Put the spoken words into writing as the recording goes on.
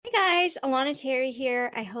Guys, Alana Terry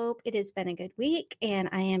here. I hope it has been a good week, and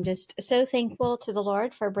I am just so thankful to the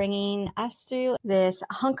Lord for bringing us through this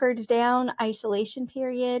hunkered down isolation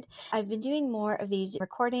period. I've been doing more of these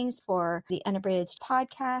recordings for the Unabridged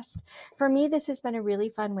podcast. For me, this has been a really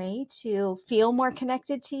fun way to feel more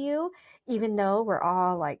connected to you, even though we're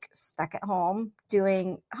all like stuck at home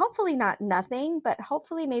doing hopefully not nothing, but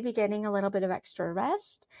hopefully maybe getting a little bit of extra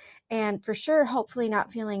rest. And for sure, hopefully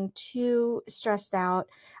not feeling too stressed out.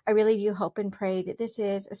 I really do hope and pray that this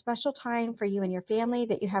is a special time for you and your family,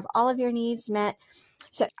 that you have all of your needs met.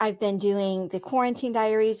 So I've been doing the quarantine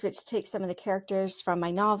diaries, which takes some of the characters from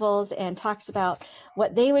my novels and talks about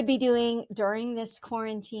what they would be doing during this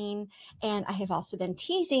quarantine. And I have also been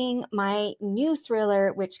teasing my new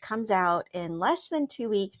thriller, which comes out in less than 2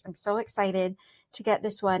 weeks. I'm so excited to get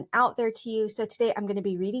this one out there to you. So today I'm going to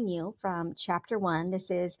be reading you from chapter 1.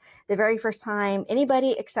 This is the very first time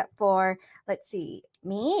anybody except for,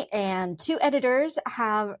 me and 2 editors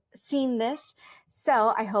have seen this.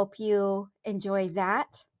 So I hope you enjoy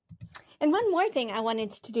that. And one more thing I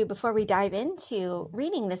wanted to do before we dive into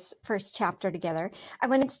reading this first chapter together, I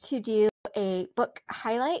wanted to do a book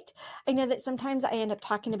highlight. I know that sometimes I end up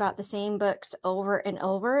talking about the same books over and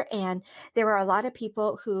over, and there are a lot of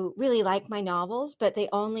people who really like my novels, but they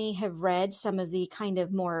only have read some of the kind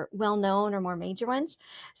of more well-known or more major ones.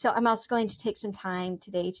 So I'm also going to take some time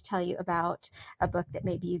today to tell you about a book that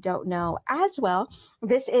maybe you don't know as well.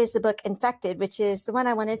 This is the book Infected, which is the one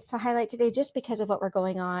I wanted to highlight today just because of what we're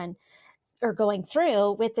going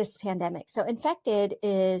through with this pandemic. So Infected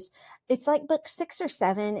it's like book 6 or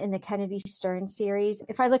 7 in the Kennedy Stern series.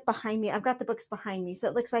 If I look behind me, I've got the books behind me. So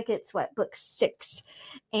it looks like it's book 6.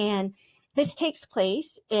 And this takes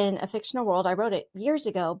place in a fictional world. I wrote it years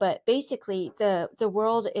ago, but basically the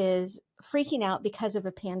world is freaking out because of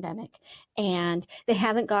a pandemic, and they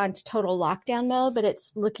haven't gone to total lockdown mode, but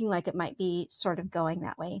it's looking like it might be sort of going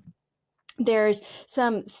that way. There's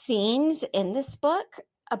some themes in this book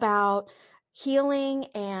about healing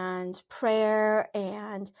and prayer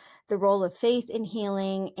and the role of faith in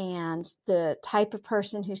healing and the type of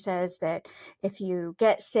person who says that if you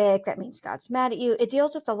get sick, that means God's mad at you. It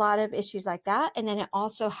deals with a lot of issues like that. And then it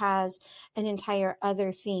also has an entire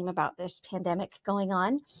other theme about this pandemic going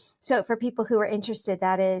on. So for people who are interested,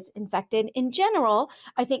 that is Infected. In general,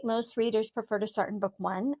 I think most readers prefer to start in book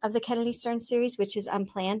 1 of the Kennedy Stern series, which is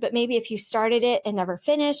Unplanned. But maybe if you started it and never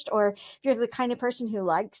finished, or if you're the kind of person who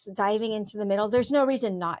likes diving into the middle, there's no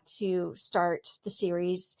reason not to start the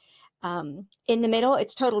series in the middle.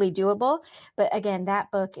 It's totally doable. But again, that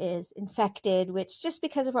book is Infected, which just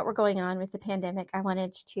because of what we're going on with the pandemic, I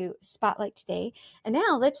wanted to spotlight today. And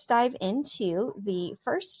now let's dive into the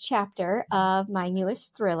first chapter of my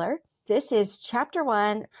newest thriller. This is chapter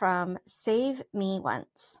 1 from Save Me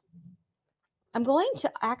Once. I'm going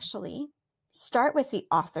to actually start with the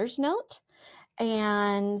author's note.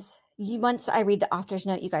 And once I read the author's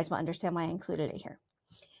note, you guys will understand why I included it here.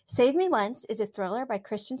 Save Me Once is a thriller by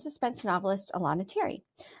Christian suspense novelist Alana Terry.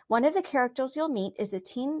 One of the characters you'll meet is a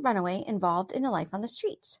teen runaway involved in a life on the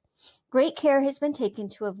streets. Great care has been taken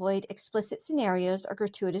to avoid explicit scenarios or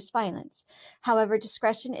gratuitous violence. However,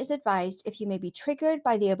 discretion is advised if you may be triggered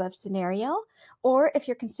by the above scenario, or if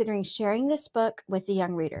you're considering sharing this book with the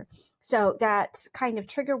young reader. So that kind of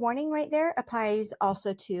trigger warning right there applies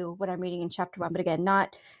also to what I'm reading in chapter 1. But again,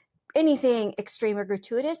 not anything extreme or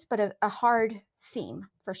gratuitous, but a hard theme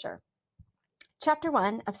for sure. Chapter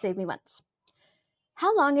 1 of Save Me Once.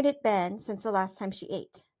 How long had it been since the last time she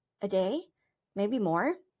ate? A day? Maybe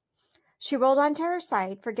more? She rolled onto her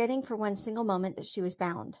side, forgetting for one single moment that she was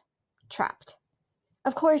bound, trapped.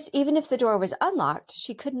 Of course, even if the door was unlocked,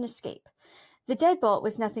 she couldn't escape. The deadbolt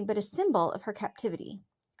was nothing but a symbol of her captivity,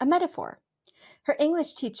 a metaphor. Her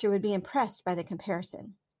English teacher would be impressed by the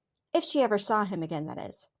comparison. If she ever saw him again, that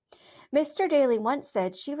is. Mr. Daly once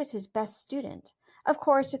said she was his best student. Of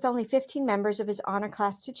course, with only 15 members of his honor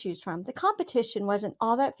class to choose from, the competition wasn't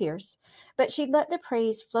all that fierce, but she'd let the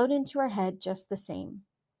praise float into her head just the same.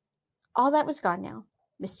 All that was gone now.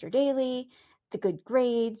 Mr. Daly, the good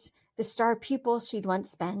grades, the star pupil she'd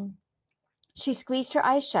once been. She squeezed her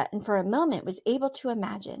eyes shut and for a moment was able to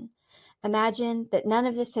imagine that none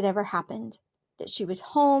of this had ever happened, that she was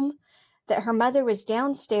home, that her mother was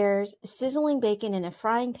downstairs, sizzling bacon in a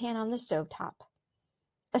frying pan on the stovetop.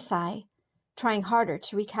 A sigh, trying harder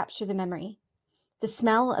to recapture the memory. The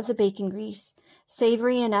smell of the bacon grease,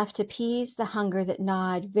 savory enough to appease the hunger that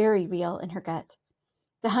gnawed, very real in her gut.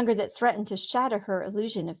 The hunger that threatened to shatter her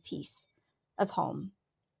illusion of peace, of home.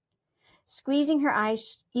 Squeezing her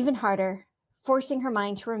eyes even harder, forcing her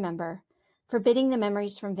mind to remember, forbidding the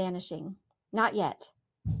memories from vanishing. Not yet.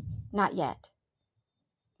 Not yet.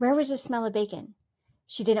 Where was the smell of bacon?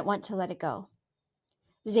 She didn't want to let it go.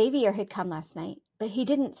 Xavier had come last night, but he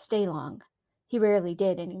didn't stay long. He rarely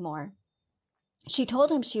did anymore. She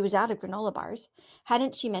told him she was out of granola bars.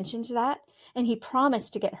 Hadn't she mentioned that? And he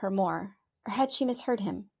promised to get her more. Or had she misheard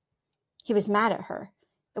him? He was mad at her.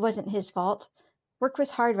 It wasn't his fault. Work was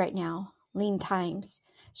hard right now. Lean times.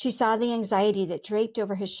 She saw the anxiety that draped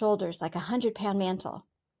over his shoulders like a 100-pound mantle.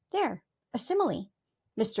 There, a simile.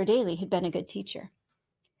 Mr. Daly had been a good teacher.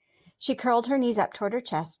 She curled her knees up toward her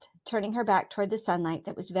chest, turning her back toward the sunlight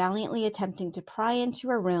that was valiantly attempting to pry into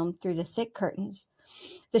her room through the thick curtains.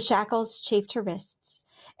 The shackles chafed her wrists,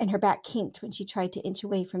 and her back kinked when she tried to inch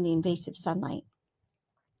away from the invasive sunlight.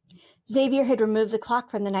 Xavier had removed the clock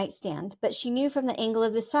from the nightstand, but she knew from the angle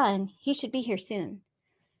of the sun he should be here soon.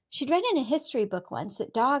 She'd read in a history book once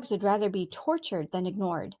that dogs would rather be tortured than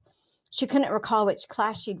ignored. She couldn't recall which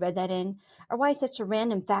class she'd read that in, or why such a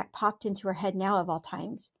random fact popped into her head now of all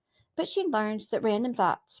times. But she'd learned that random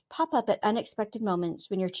thoughts pop up at unexpected moments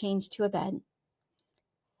when you're chained to a bed.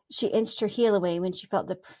 She inched her heel away when she felt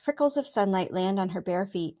the prickles of sunlight land on her bare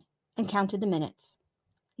feet and counted the minutes.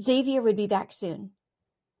 Xavier would be back soon.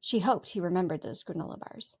 She hoped he remembered those granola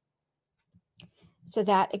bars. So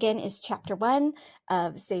that, again, is chapter 1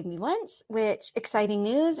 of Save Me Once, which, exciting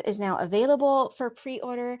news, is now available for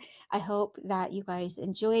pre-order. I hope that you guys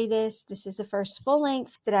enjoy this. This is the first full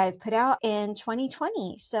length that I've put out in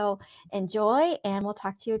 2020. So enjoy, and we'll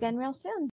talk to you again real soon.